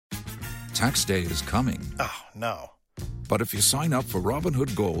Tax day is coming. Oh, no. But if you sign up for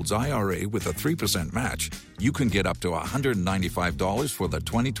Robinhood Gold's IRA with a 3% match, you can get up to $195 for the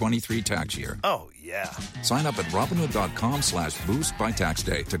 2023 tax year. Oh, yeah. Sign up at Robinhood.com/boost by tax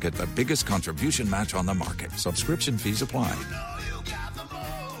day to get the biggest contribution match on the market. Subscription fees apply.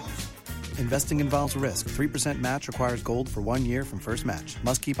 Investing involves risk. 3% match requires gold for 1 year from first match.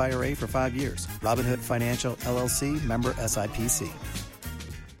 Must keep IRA for 5 years. Robinhood Financial, LLC, member SIPC.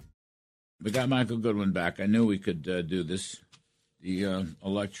 We got Michael Goodwin back. I knew we could do this. The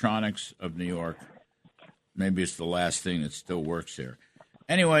electronics of New York. Maybe it's the last thing that still works here.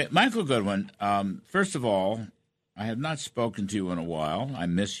 Anyway, Michael Goodwin, first of all, I have not spoken to you in a while. I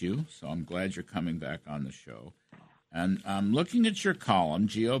miss you, so I'm glad you're coming back on the show. And I'm looking at your column.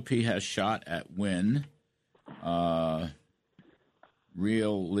 GOP has shot at Win.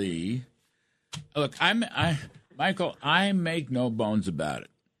 Real Lee. Look, Michael, I make no bones about it.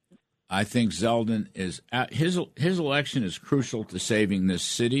 I think Zeldin is his election is crucial to saving this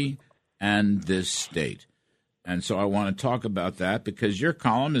city and this state. And so I want to talk about that because your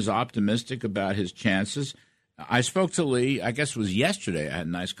column is optimistic about his chances. I spoke to Lee, I guess it was yesterday. I had a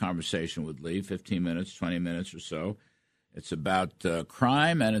nice conversation with Lee, 15 minutes, 20 minutes or so. It's about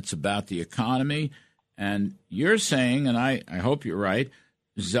crime and it's about the economy. And you're saying, and I hope you're right,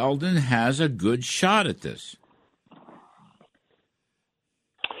 Zeldin has a good shot at this.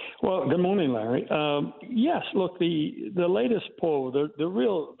 Well, good morning, Larry. Yes, look, the latest poll,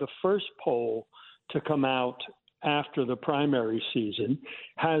 the first poll to come out after the primary season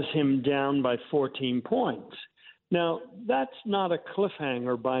has him down by 14 points. Now, that's not a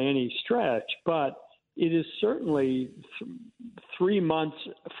cliffhanger by any stretch, but it is certainly 3 months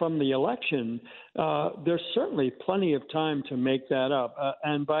from the election. There's certainly plenty of time to make that up.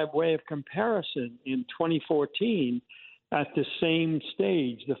 And by way of comparison, in 2014, at the same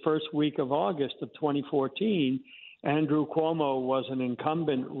stage, the first week of August of 2014, Andrew Cuomo was an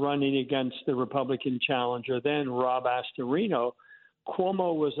incumbent running against the Republican challenger then, Rob Astorino.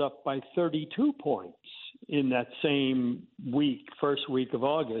 Cuomo was up by 32 points in that same week, first week of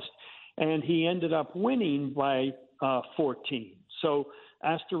August, and he ended up winning by 14. So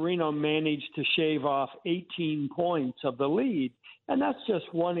Astorino managed to shave off 18 points of the lead, and that's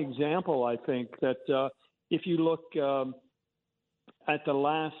just one example, I think, that if you look at the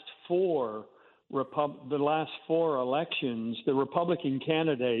last four elections, the Republican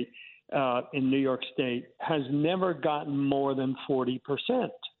candidate in New York State has never gotten more than 40%.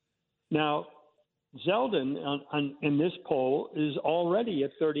 Now, Zeldin in this poll is already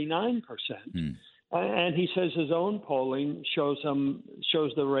at 39%. And he says his own polling shows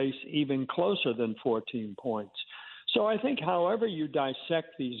the race even closer than 14 points. So I think however you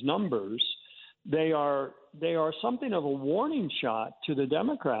dissect these numbers, they are something of a warning shot to the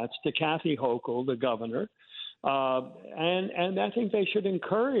Democrats, to Kathy Hochul, the governor, and I think they should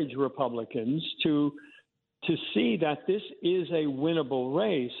encourage Republicans to see that this is a winnable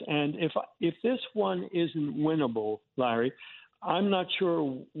race. And if this one isn't winnable, Larry, I'm not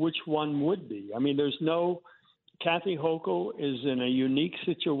sure which one would be. I mean, Kathy Hochul is in a unique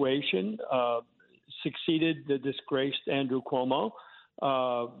situation, succeeded the disgraced Andrew Cuomo,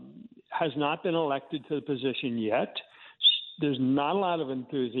 has not been elected to the position yet. There's not a lot of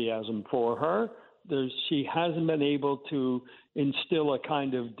enthusiasm for her. She hasn't been able to instill a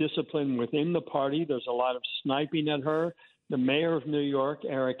kind of discipline within the party. There's a lot of sniping at her. The mayor of New York,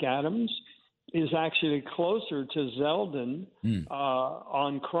 Eric Adams, is actually closer to Zeldin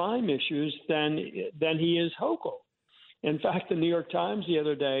on crime issues than he is Hochul. In fact, the New York Times the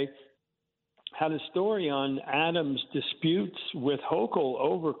other day had a story on Adams' disputes with Hochul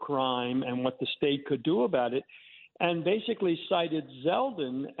over crime and what the state could do about it, and basically cited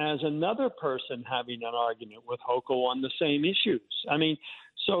Zeldin as another person having an argument with Hochul on the same issues. I mean,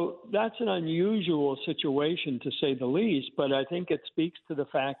 so that's an unusual situation, to say the least, but I think it speaks to the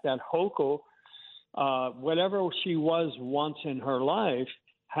fact that Hochul, whatever she was once in her life,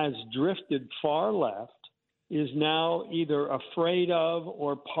 has drifted far left, is now either afraid of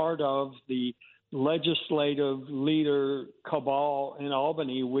or part of the legislative leader cabal in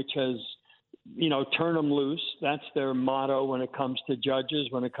Albany, which has, turn them loose. That's their motto when it comes to judges,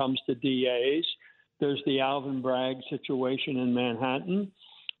 when it comes to DAs. There's the Alvin Bragg situation in Manhattan.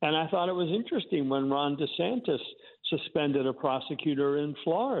 And I thought it was interesting when Ron DeSantis suspended a prosecutor in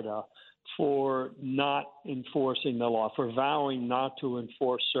Florida for not enforcing the law, for vowing not to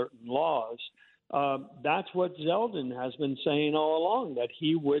enforce certain laws. That's what Zeldin has been saying all along, that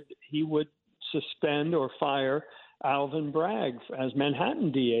he would suspend or fire Alvin Bragg as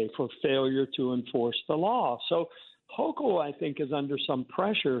Manhattan DA for failure to enforce the law. So Hochul, I think, is under some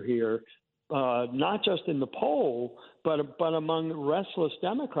pressure here, not just in the poll, but among restless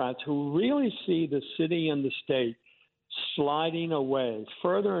Democrats who really see the city and the state sliding away,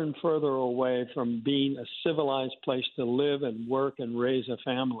 further and further away from being a civilized place to live and work and raise a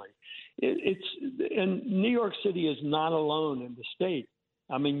family. And New York City is not alone in the state.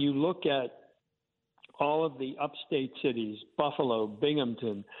 I mean, you look at all of the upstate cities, Buffalo,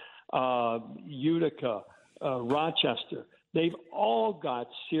 Binghamton, Utica, Rochester, they've all got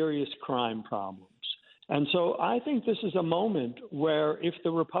serious crime problems. And so I think this is a moment where if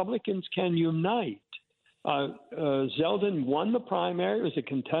the Republicans can unite, Zeldin won the primary. It was a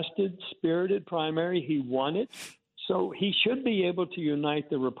contested, spirited primary. He won it. So he should be able to unite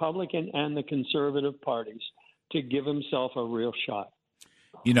the Republican and the conservative parties to give himself a real shot.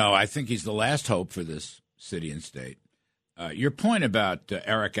 You know, I think he's the last hope for this city and state. Your point about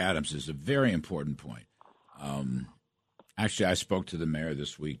Eric Adams is a very important point. Actually, I spoke to the mayor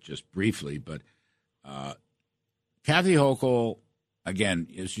this week just briefly, but Kathy Hochul, again,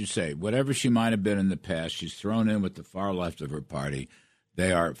 as you say, whatever she might have been in the past, she's thrown in with the far left of her party.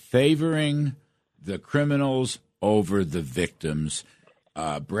 They are favoring the criminals over the victims.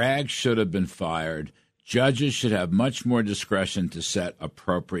 Bragg should have been fired. Judges should have much more discretion to set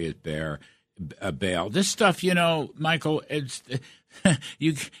appropriate bail. This stuff, you know, Michael, it's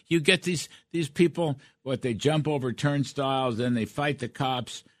you get these people, they jump over turnstiles, then they fight the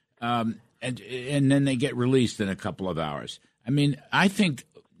cops, and then they get released in a couple of hours. I mean, I think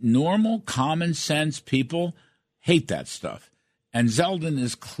normal, common sense people hate that stuff. And Zeldin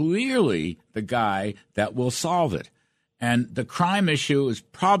is clearly the guy that will solve it. And the crime issue is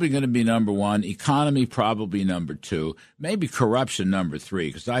probably going to be number one, economy probably number two, maybe corruption number three,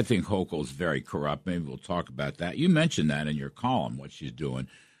 because I think Hochul is very corrupt. Maybe we'll talk about that. You mentioned that in your column, what she's doing,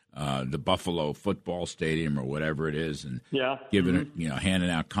 the Buffalo football stadium or whatever it is, and giving it, handing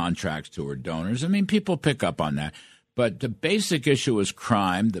out contracts to her donors. I mean, people pick up on that. But the basic issue is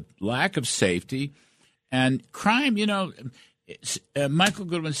crime, the lack of safety, and crime, Michael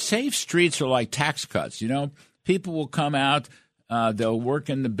Goodwin, safe streets are like tax cuts, People will come out, they'll work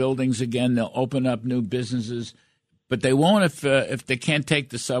in the buildings again, they'll open up new businesses, but they won't if they can't take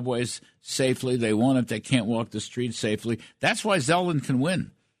the subways safely. They won't if they can't walk the streets safely. That's why Zeldin can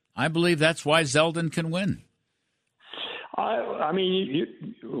win. I believe that's why Zeldin can win. I mean,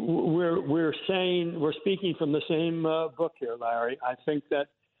 we're speaking from the same book here, Larry. I think that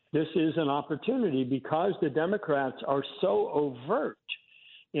this is an opportunity because the Democrats are so overt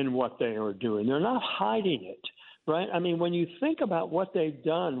in what they are doing. They're not hiding it, right? I mean, when you think about what they've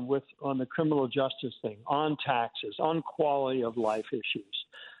done on the criminal justice thing, on taxes, on quality of life issues,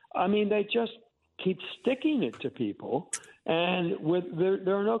 I mean, they just keep sticking it to people, and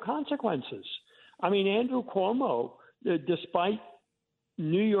there are no consequences. I mean, Andrew Cuomo, despite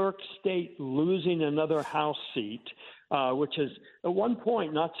New York State losing another House seat, which is at one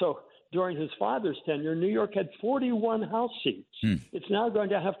point during his father's tenure, New York had 41 House seats. It's now going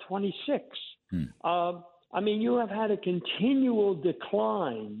to have 26. I mean, you have had a continual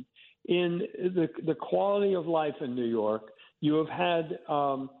decline in the quality of life in New York. You have had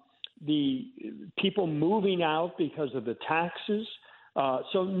the people moving out because of the taxes.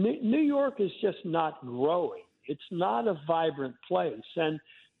 So New York is just not growing. It's not a vibrant place. And,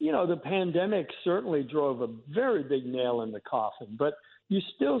 the pandemic certainly drove a very big nail in the coffin, but you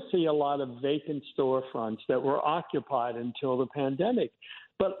still see a lot of vacant storefronts that were occupied until the pandemic.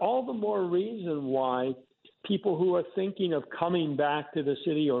 But all the more reason why people who are thinking of coming back to the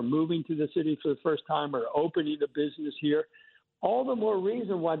city or moving to the city for the first time or opening a business here, all the more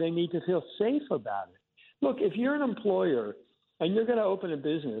reason why they need to feel safe about it. Look, if you're an employer and you're going to open a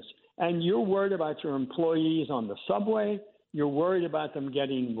business and you're worried about your employees on the subway, you're worried about them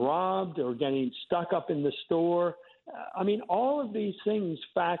getting robbed or getting stuck up in the store, I mean, all of these things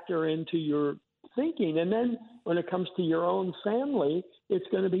factor into your thinking. And then when it comes to your own family, it's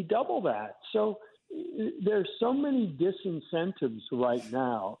going to be double that. So there's so many disincentives right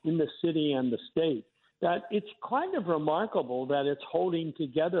now in the city and the state that it's kind of remarkable that it's holding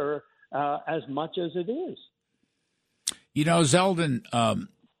together as much as it is.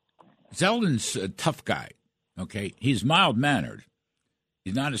 Zeldin's a tough guy, okay? He's mild-mannered.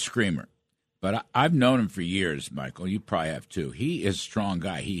 He's not a screamer. But I've known him for years, Michael. You probably have too. He is a strong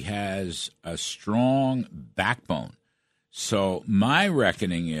guy. He has a strong backbone. So my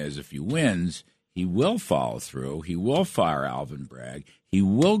reckoning is if he wins, he will follow through. He will fire Alvin Bragg. He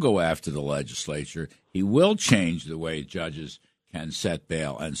will go after the legislature. He will change the way judges can set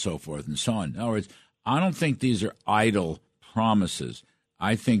bail and so forth and so on. In other words, I don't think these are idle promises.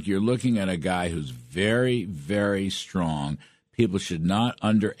 I think you're looking at a guy who's very, very strong. People should not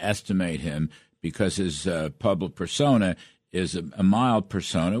underestimate him because his public persona is a mild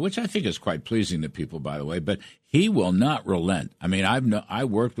persona, which I think is quite pleasing to people, by the way. But he will not relent. I mean, I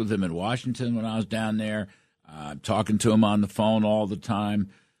worked with him in Washington when I was down there. I'm talking to him on the phone all the time.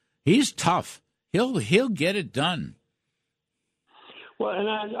 He's tough. He'll get it done. Well,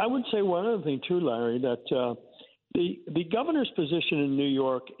 and I would say one other thing too, Larry, that the governor's position in New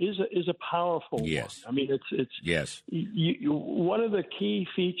York is a powerful yes. one. I mean, it's yes. One of the key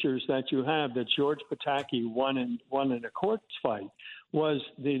features that you have that George Pataki won in a court fight was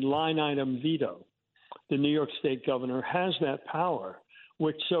the line item veto. The New York State governor has that power.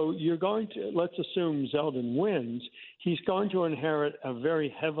 So you're going to, let's assume Zeldin wins, he's going to inherit a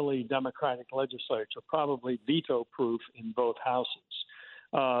very heavily Democratic legislature, probably veto-proof in both houses.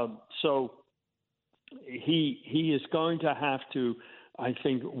 So he is going to have to, I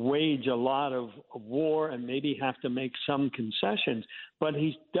think, wage a lot of war and maybe have to make some concessions, but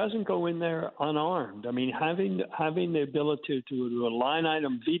he doesn't go in there unarmed. I mean, having the ability to do a line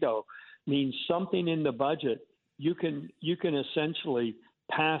item veto means something in the budget. You can essentially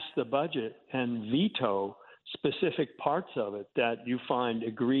pass the budget and veto specific parts of it that you find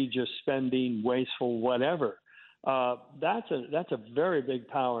egregious spending, wasteful, whatever. That's a very big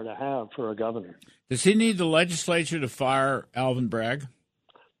power to have for a governor. Does he need the legislature to fire Alvin Bragg?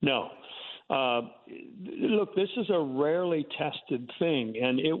 No. Look, this is a rarely tested thing,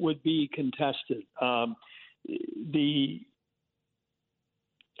 and it would be contested.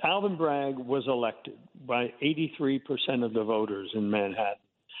 Alvin Bragg was elected by 83% of the voters in Manhattan.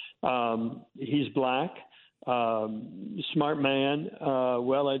 He's black, smart man,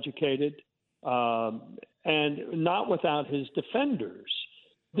 well-educated, and not without his defenders.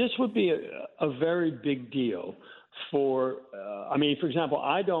 This would be a very big deal for example,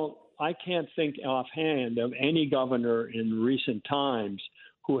 I can't think offhand of any governor in recent times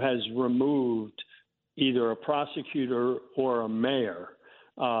who has removed either a prosecutor or a mayor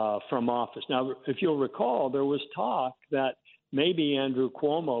from office. Now, if you'll recall, there was talk that maybe Andrew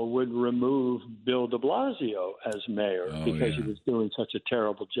Cuomo would remove Bill de Blasio as mayor because he was doing such a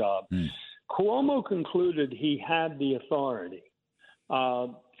terrible job. Cuomo concluded he had the authority,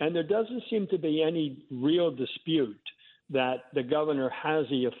 and there doesn't seem to be any real dispute that the governor has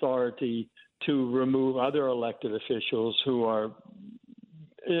the authority to remove other elected officials who are,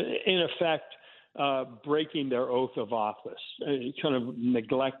 in effect, breaking their oath of office, kind of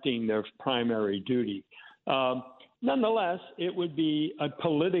neglecting their primary duty. Nonetheless, it would be a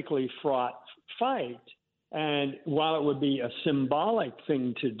politically fraught fight. And while it would be a symbolic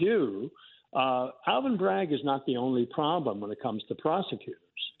thing to do, Alvin Bragg is not the only problem when it comes to prosecutors.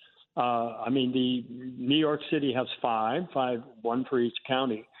 The New York City has five, one for each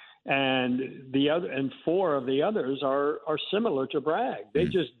county. And four of the others are similar to Bragg. They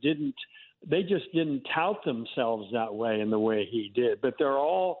just didn't tout themselves that way in the way he did. But they're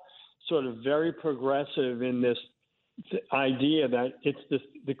all sort of very progressive in this idea that it's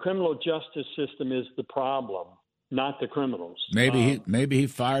the criminal justice system is the problem, not the criminals. Maybe he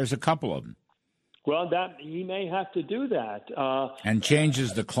fires a couple of them. Well, that he may have to do that. And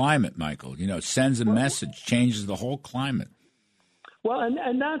changes the climate, Michael. Sends a message, changes the whole climate. Well,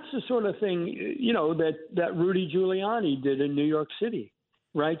 and that's the sort of thing, that Rudy Giuliani did in New York City,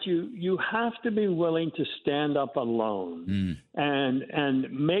 right? You have to be willing to stand up alone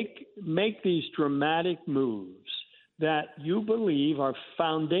and make these dramatic moves that you believe are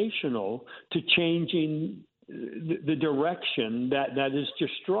foundational to changing the direction that is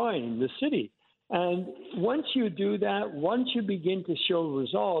destroying the city. And once you do that, once you begin to show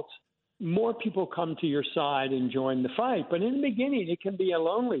results, more people come to your side and join the fight. But in the beginning, it can be a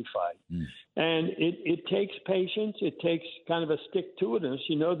lonely fight. And it takes patience. It takes kind of a stick-to-itiveness.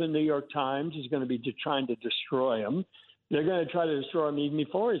 The New York Times is going to be trying to destroy him. They're going to try to destroy him even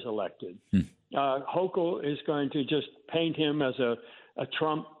before he's elected. Hochul is going to just paint him as a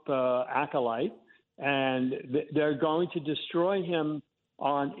Trump acolyte, and they're going to destroy him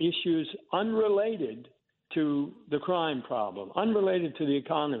on issues unrelated to the crime problem, unrelated to the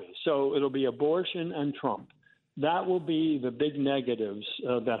economy. So it'll be abortion and Trump. That will be the big negatives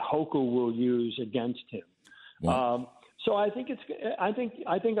that Hochul will use against him. Wow. So I think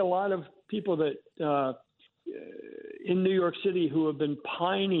a lot of people that in New York City who have been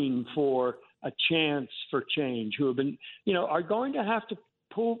pining for a chance for change, who have been, are going to have to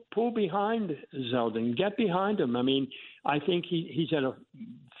pull behind Zeldin, get behind him. I mean, I think he's at a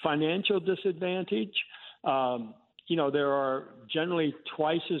financial disadvantage. There are generally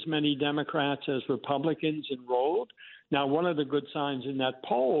twice as many Democrats as Republicans enrolled. Now, one of the good signs in that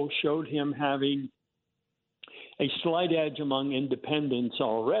poll showed him having a slight edge among independents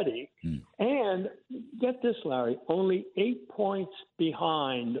already. And get this, Larry, only 8 points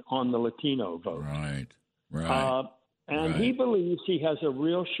behind on the Latino vote. Right. And he believes he has a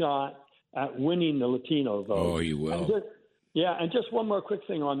real shot at winning the Latino vote. Oh, he will. And just one more quick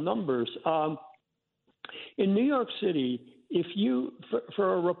thing on numbers. In New York City, if you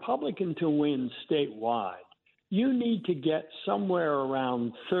for a Republican to win statewide, you need to get somewhere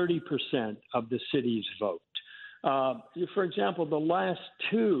around 30% of the city's vote. For example, the last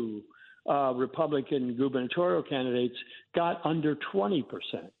two Republican gubernatorial candidates got under 20%.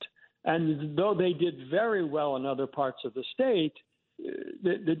 And though they did very well in other parts of the state,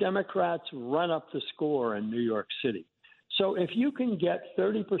 the Democrats run up the score in New York City. So if you can get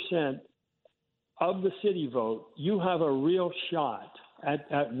 30% of the city vote, you have a real shot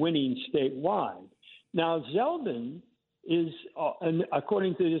at winning statewide. Now, Zeldin is,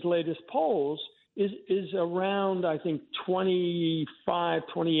 according to his latest polls, is around, I think, 25,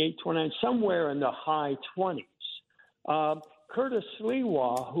 28, 29, somewhere in the high 20s. Curtis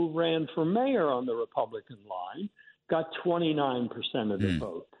Sliwa, who ran for mayor on the Republican line, got 29% of the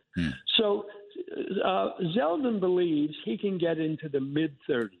vote. So Zeldin believes he can get into the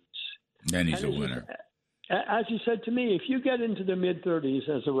mid-30s. Then he's a winner. As he said to me, if you get into the mid-30s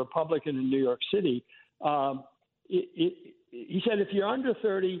as a Republican in New York City, he said if you're under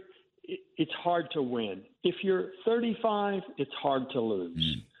 30, it's hard to win. If you're 35, it's hard to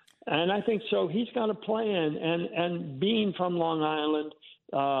lose. And I think so. He's got a plan. And being from Long Island,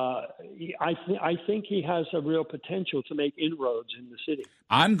 I think he has a real potential to make inroads in the city.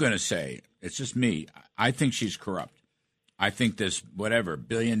 I'm going to say, it's just me, I think she's corrupt. I think this, $1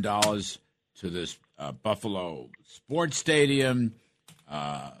 billion to this Buffalo sports stadium,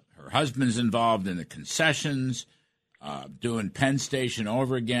 her husband's involved in the concessions, doing Penn Station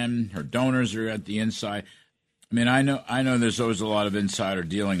over again. Her donors are at the inside. I mean, I know there's always a lot of insider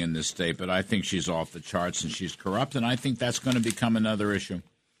dealing in this state, but I think she's off the charts and she's corrupt, and I think that's going to become another issue.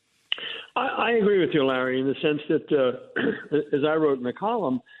 I agree with you, Larry, in the sense that, as I wrote in the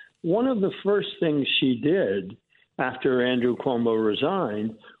column, one of the first things she did after Andrew Cuomo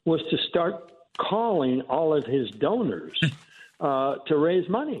resigned was to start calling all of his donors to raise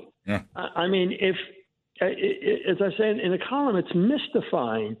money. Yeah. I mean, as I say in the column, it's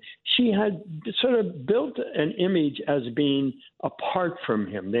mystifying. She had sort of built an image as being apart from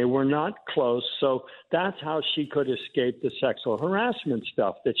him. They were not close, so that's how she could escape the sexual harassment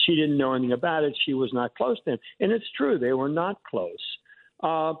stuff, that she didn't know anything about it. She was not close to him. And it's true, they were not close.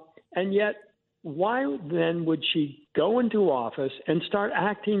 And yet, why then would she go into office and start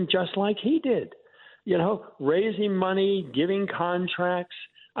acting just like he did? You know, raising money, giving contracts.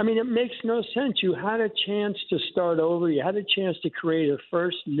 I mean, it makes no sense. You had a chance to start over. You had a chance to create a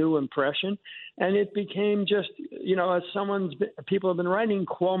first new impression. And it became just, you know, as people have been writing,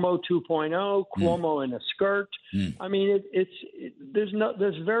 Cuomo 2.0, Cuomo in a skirt. I mean,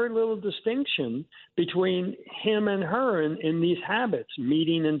 there's very little distinction between him and her in these habits,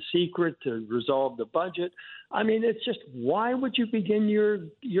 meeting in secret to resolve the budget. I mean, it's just, why would you begin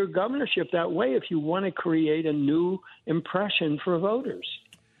your governorship that way if you want to create a new impression for voters?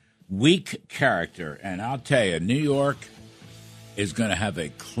 Weak character. And I'll tell you, New York is going to have a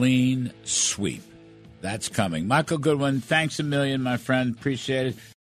clean sweep. That's coming. Michael Goodwin, thanks a million, my friend. Appreciate it.